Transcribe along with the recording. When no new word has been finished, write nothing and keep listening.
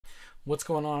What's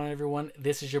going on, everyone?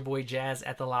 This is your boy Jazz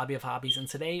at the Lobby of Hobbies, and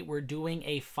today we're doing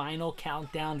a final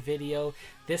countdown video,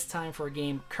 this time for a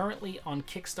game currently on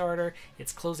Kickstarter.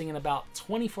 It's closing in about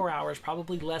 24 hours,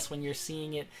 probably less when you're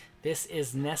seeing it. This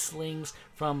is Nestlings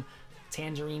from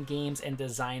Tangerine Games and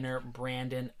designer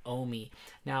Brandon Omi.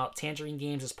 Now, Tangerine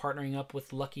Games is partnering up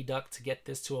with Lucky Duck to get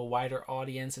this to a wider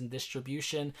audience and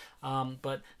distribution,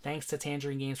 but thanks to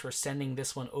Tangerine Games for sending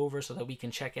this one over so that we can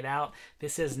check it out.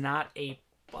 This is not a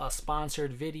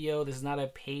sponsored video. This is not a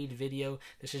paid video.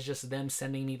 This is just them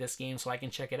sending me this game so I can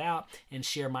check it out and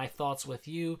share my thoughts with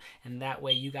you, and that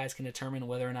way you guys can determine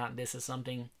whether or not this is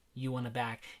something you want to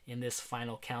back in this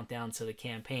final countdown to the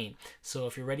campaign. So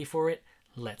if you're ready for it,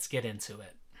 let's get into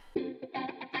it.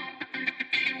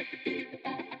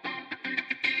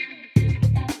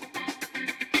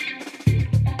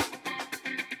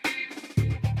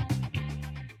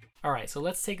 All right, so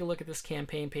let's take a look at this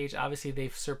campaign page. Obviously,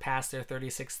 they've surpassed their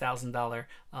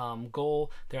 $36,000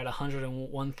 goal. They're at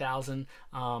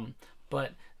 $101,000.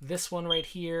 But this one right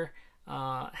here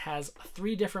has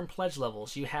 3 different pledge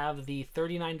levels. You have the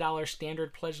 $39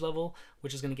 standard pledge level,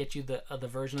 which is going to get you the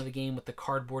version of the game with the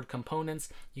cardboard components.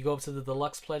 You go up to the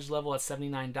deluxe pledge level at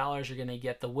 $79. You're going to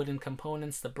get the wooden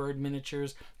components, the bird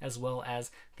miniatures, as well as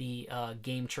the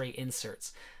game tray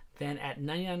inserts. Then at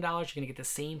 $99, you're going to get the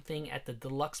same thing at the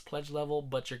deluxe pledge level,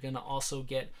 but you're going to also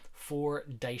get 4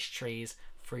 dice trays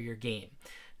for your game.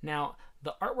 Now,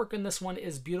 the artwork in this one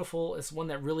is beautiful. It's one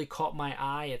that really caught my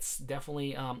eye. It's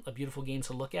definitely a beautiful game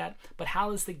to look at. But how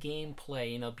does the game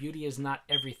play? You know, beauty is not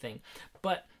everything.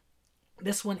 But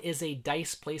this one is a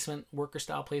dice placement, worker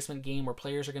style placement game where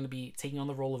players are going to be taking on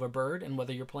the role of a bird, and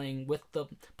whether you're playing with the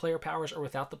player powers or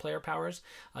without the player powers,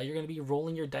 you're going to be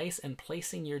rolling your dice and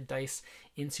placing your dice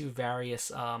into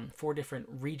various 4 different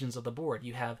regions of the board.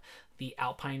 You have the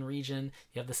alpine region,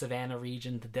 you have the savanna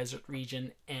region, the desert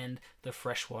region, and the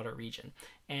freshwater region.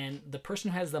 And the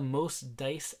person who has the most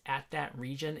dice at that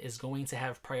region is going to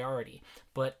have priority.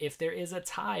 But if there is a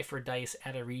tie for dice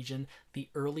at a region, the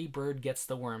early bird gets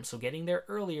the worm. So getting there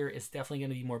earlier is definitely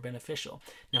going to be more beneficial.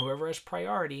 Now, whoever has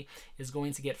priority is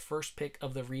going to get first pick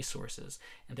of the resources.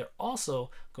 And they're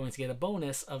also going to get a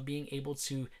bonus of being able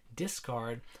to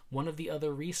discard one of the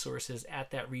other resources at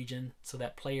that region so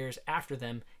that players after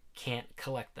them can't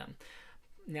collect them.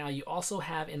 Now, you also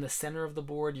have in the center of the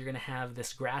board, you're going to have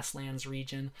this grasslands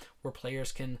region where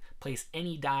players can place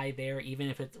any die there, even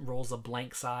if it rolls a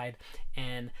blank side,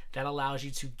 and that allows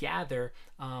you to gather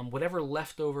whatever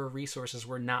leftover resources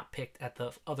were not picked at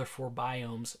the other 4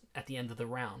 biomes at the end of the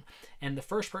round. And the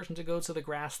first person to go to the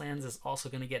grasslands is also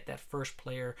going to get that first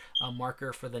player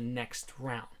marker for the next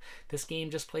round. This game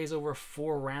just plays over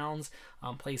 4 rounds,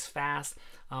 plays fast.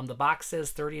 The box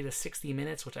says 30 to 60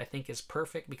 minutes, which I think is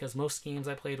perfect because most games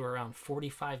I played were around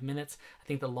 45 minutes. I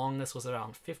think the longest was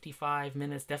around 55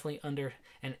 minutes, definitely under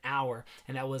an hour,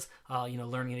 and that was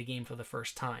learning the game for the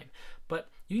first time. But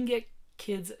you can get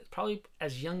kids probably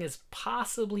as young as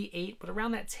possibly 8, but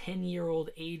around that 10-year-old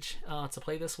age to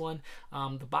play this one.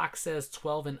 The box says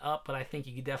 12 and up, but I think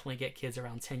you could definitely get kids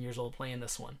around 10 years old playing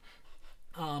this one.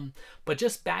 But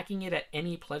just backing it at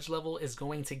any pledge level is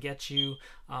going to get you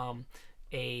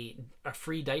a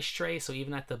free dice tray. So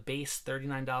even at the base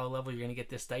 $39 level, you're going to get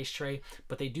this dice tray.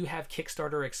 But they do have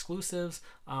Kickstarter exclusives.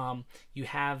 You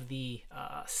have the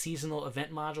seasonal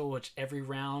event module, which every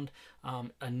round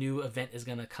a new event is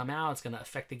going to come out. It's going to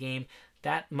affect the game.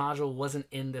 That module wasn't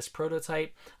in this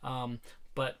prototype,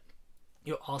 but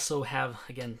you'll also have,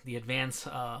 again, the advanced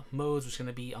modes, which is going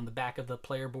to be on the back of the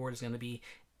player board. Is going to be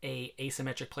a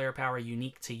asymmetric player power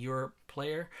unique to your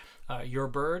player, your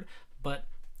bird. But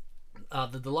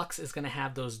the deluxe is going to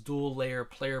have those dual layer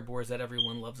player boards that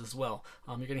everyone loves as well.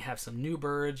 You're going to have some new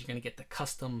birds. You're going to get the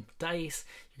custom dice.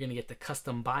 You're going to get the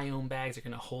custom biome bags. You're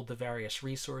going to hold the various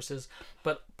resources.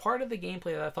 But part of the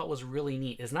gameplay that I thought was really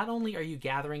neat is not only are you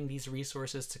gathering these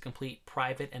resources to complete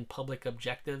private and public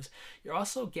objectives, you're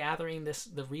also gathering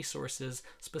the resources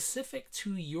specific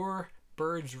to your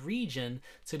bird's region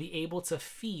to be able to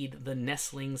feed the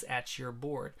nestlings at your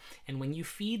board. And when you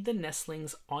feed the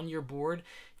nestlings on your board,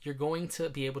 you're going to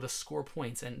be able to score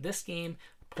points. And this game,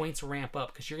 points ramp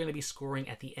up because you're going to be scoring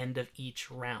at the end of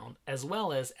each round, as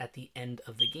well as at the end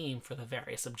of the game for the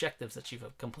various objectives that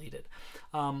you've completed.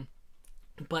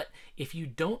 But if you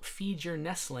don't feed your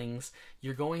nestlings,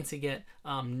 you're going to get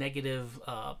negative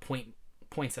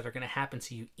points that are going to happen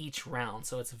to you each round.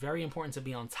 So it's very important to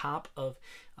be on top of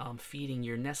feeding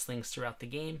your nestlings throughout the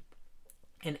game.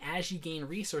 And as you gain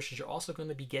resources, you're also going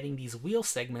to be getting these wheel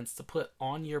segments to put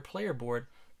on your player board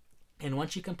And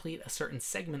once you complete a certain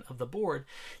segment of the board,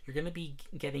 you're going to be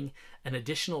getting an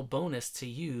additional bonus to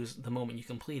use the moment you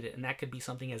complete it. And that could be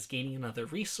something as gaining another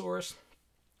resource,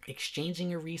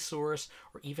 exchanging a resource,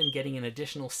 or even getting an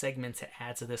additional segment to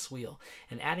add to this wheel.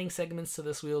 And adding segments to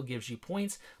this wheel gives you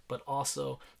points, but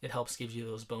also it helps give you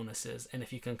those bonuses. And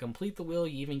if you can complete the wheel,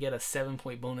 you even get a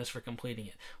 7-point bonus for completing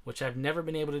it, which I've never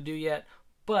been able to do yet,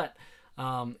 but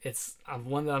it's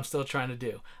one that I'm still trying to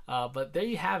do. But there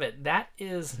you have it. That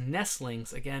is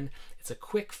Nestlings. Again, it's a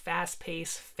quick,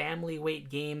 fast-paced, family weight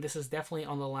game. This is definitely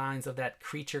on the lines of that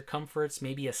Creature Comforts,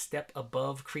 maybe a step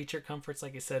above Creature Comforts,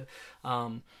 like I said.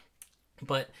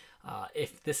 But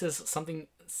if this is something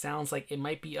sounds like it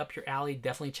might be up your alley,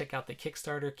 definitely check out the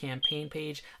Kickstarter campaign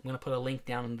page. I'm going to put a link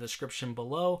down in the description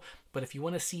below. But if you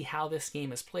want to see how this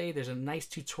game is played, there's a nice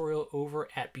tutorial over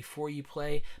at Before You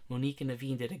Play. Monique and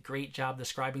Naveen did a great job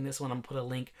describing this one. I'm going to put a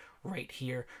link right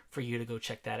here for you to go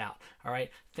check that out. All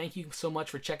right. Thank you so much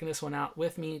for checking this one out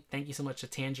with me. Thank you so much to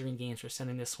Tangerine Games for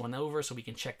sending this one over so we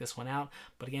can check this one out.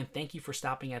 But again, thank you for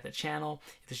stopping at the channel.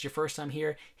 If this is your first time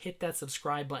here, hit that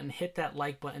subscribe button, hit that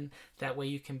like button. That way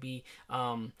you can be,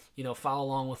 follow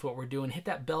along with what we're doing. Hit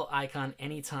that bell icon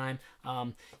anytime,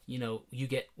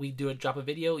 we drop a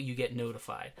video, you get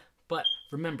notified. But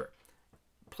remember,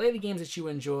 play the games that you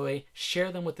enjoy,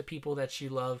 share them with the people that you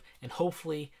love, and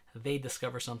hopefully they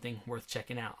discover something worth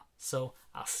checking out. So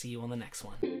I'll see you on the next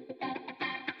one.